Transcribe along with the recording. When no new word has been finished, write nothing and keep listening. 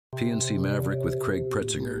P&C Maverick with Craig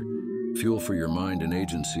Pretzinger. Fuel for your mind and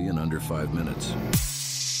agency in under 5 minutes.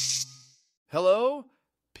 Hello,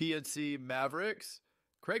 P&C Mavericks.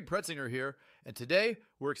 Craig Pretzinger here, and today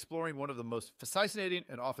we're exploring one of the most fascinating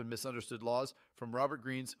and often misunderstood laws from Robert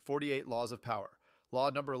Greene's 48 Laws of Power, law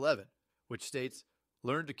number 11, which states,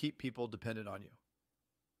 learn to keep people dependent on you.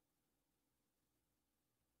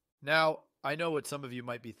 Now, I know what some of you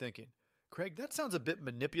might be thinking. Craig, that sounds a bit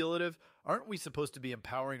manipulative. Aren't we supposed to be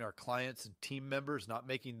empowering our clients and team members, not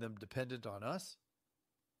making them dependent on us?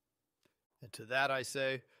 And to that I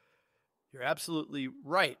say, you're absolutely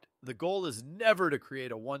right. The goal is never to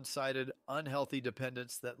create a one-sided, unhealthy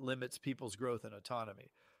dependence that limits people's growth and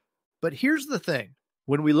autonomy. But here's the thing.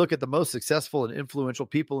 When we look at the most successful and influential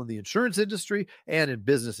people in the insurance industry and in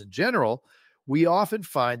business in general, we often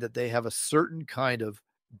find that they have a certain kind of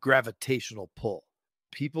gravitational pull.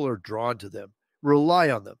 People are drawn to them, rely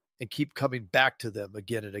on them, and keep coming back to them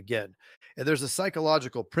again and again. And there's a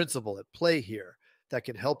psychological principle at play here that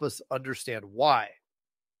can help us understand why.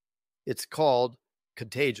 It's called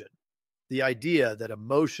contagion. The idea that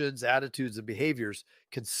emotions, attitudes, and behaviors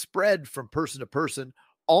can spread from person to person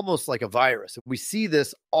almost like a virus. We see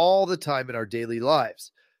this all the time in our daily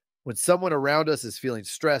lives. When someone around us is feeling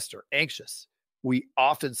stressed or anxious, we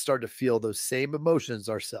often start to feel those same emotions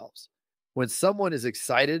ourselves. When someone is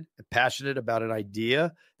excited and passionate about an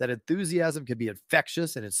idea, that enthusiasm can be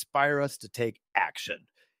infectious and inspire us to take action.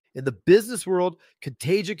 In the business world,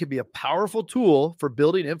 contagion can be a powerful tool for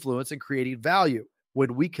building influence and creating value.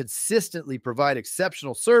 When we consistently provide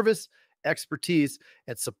exceptional service, expertise,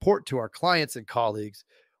 and support to our clients and colleagues,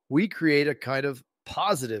 we create a kind of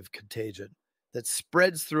positive contagion that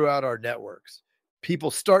spreads throughout our networks.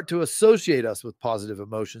 People start to associate us with positive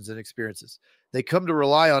emotions and experiences. They come to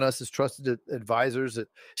rely on us as trusted advisors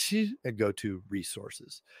and go-to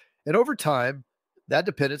resources. And over time, that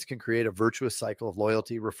dependence can create a virtuous cycle of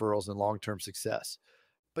loyalty, referrals, and long-term success.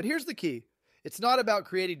 But here's the key. It's not about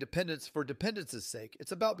creating dependence for dependence's sake.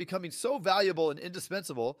 It's about becoming so valuable and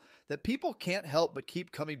indispensable that people can't help but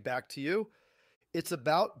keep coming back to you. It's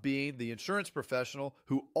about being the insurance professional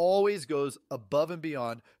who always goes above and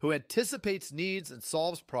beyond, who anticipates needs and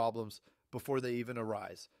solves problems before they even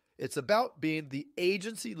arise. It's about being the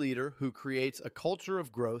agency leader who creates a culture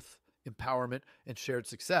of growth, empowerment, and shared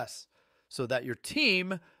success so that your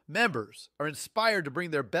team members are inspired to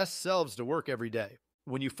bring their best selves to work every day.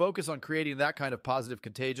 When you focus on creating that kind of positive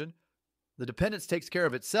contagion, the dependence takes care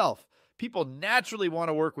of itself. People naturally want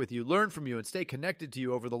to work with you, learn from you, and stay connected to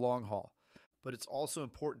you over the long haul. But it's also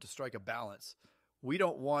important to strike a balance. We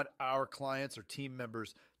don't want our clients or team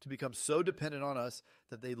members to become so dependent on us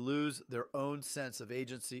that they lose their own sense of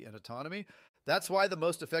agency and autonomy. That's why the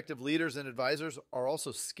most effective leaders and advisors are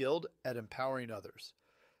also skilled at empowering others.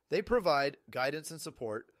 They provide guidance and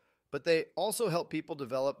support, but they also help people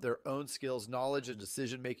develop their own skills, knowledge, and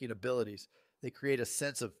decision-making abilities. They create a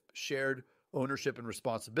sense of shared ownership and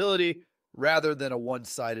responsibility rather than a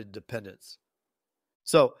one-sided dependence.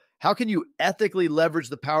 So, how can you ethically leverage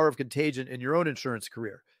the power of contagion in your own insurance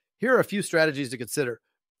career? Here are a few strategies to consider.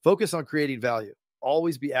 Focus on creating value.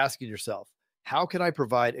 Always be asking yourself, how can I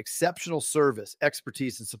provide exceptional service,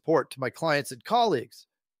 expertise, and support to my clients and colleagues?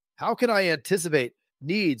 How can I anticipate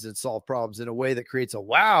needs and solve problems in a way that creates a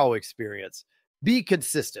wow experience? Be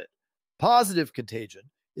consistent. Positive contagion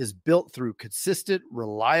is built through consistent,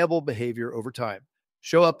 reliable behavior over time.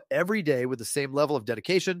 Show up every day with the same level of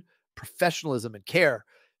dedication, professionalism, and care,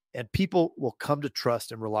 and people will come to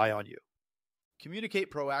trust and rely on you.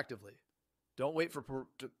 Communicate proactively. Don't wait for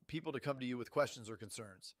people to come to you with questions or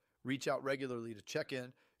concerns. Reach out regularly to check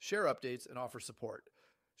in, share updates, and offer support.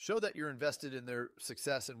 Show that you're invested in their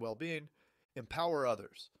success and well-being. Empower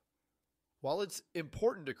others. While it's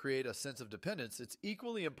important to create a sense of dependence, it's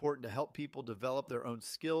equally important to help people develop their own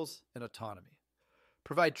skills and autonomy.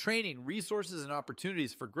 Provide training, resources, and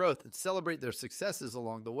opportunities for growth and celebrate their successes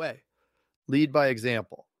along the way. Lead by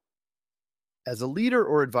example. As a leader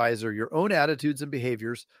or advisor, your own attitudes and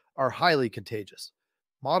behaviors are highly contagious.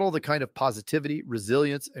 Model the kind of positivity,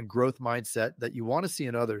 resilience, and growth mindset that you want to see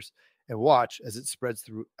in others and watch as it spreads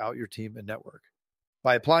throughout your team and network.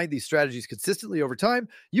 By applying these strategies consistently over time,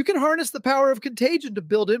 you can harness the power of contagion to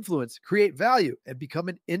build influence, create value, and become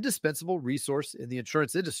an indispensable resource in the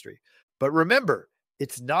insurance industry. But remember,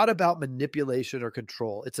 it's not about manipulation or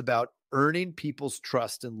control. It's about earning people's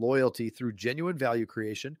trust and loyalty through genuine value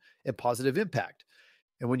creation and positive impact.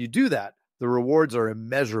 And when you do that, the rewards are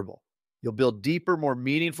immeasurable. You'll build deeper, more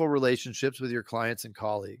meaningful relationships with your clients and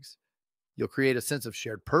colleagues. You'll create a sense of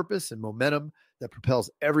shared purpose and momentum that propels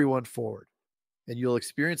everyone forward. And you'll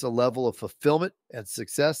experience a level of fulfillment and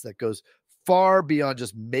success that goes far beyond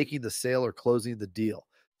just making the sale or closing the deal.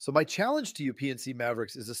 So my challenge to you, P&C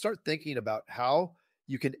Mavericks, is to start thinking about how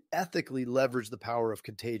you can ethically leverage the power of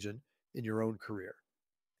contagion in your own career.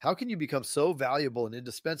 How can you become so valuable and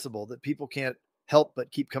indispensable that people can't help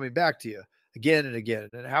but keep coming back to you again and again?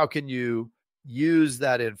 And how can you use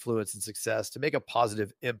that influence and success to make a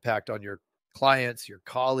positive impact on your clients, your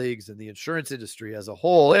colleagues, and the insurance industry as a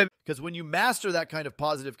whole? Because when you master that kind of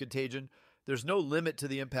positive contagion, there's no limit to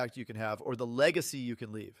the impact you can have or the legacy you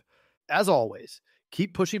can leave. As always,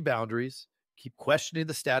 keep pushing boundaries, keep questioning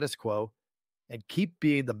the status quo, and keep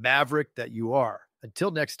being the maverick that you are.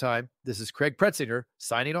 Until next time, this is Craig Pretzinger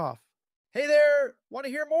signing off. Hey there, want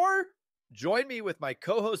to hear more? Join me with my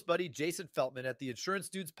co-host buddy Jason Feltman at the Insurance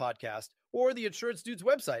Dudes podcast or the Insurance Dudes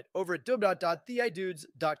website over at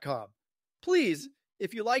dum.theidudes.com. Please,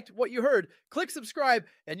 if you liked what you heard, click subscribe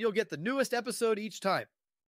and you'll get the newest episode each time.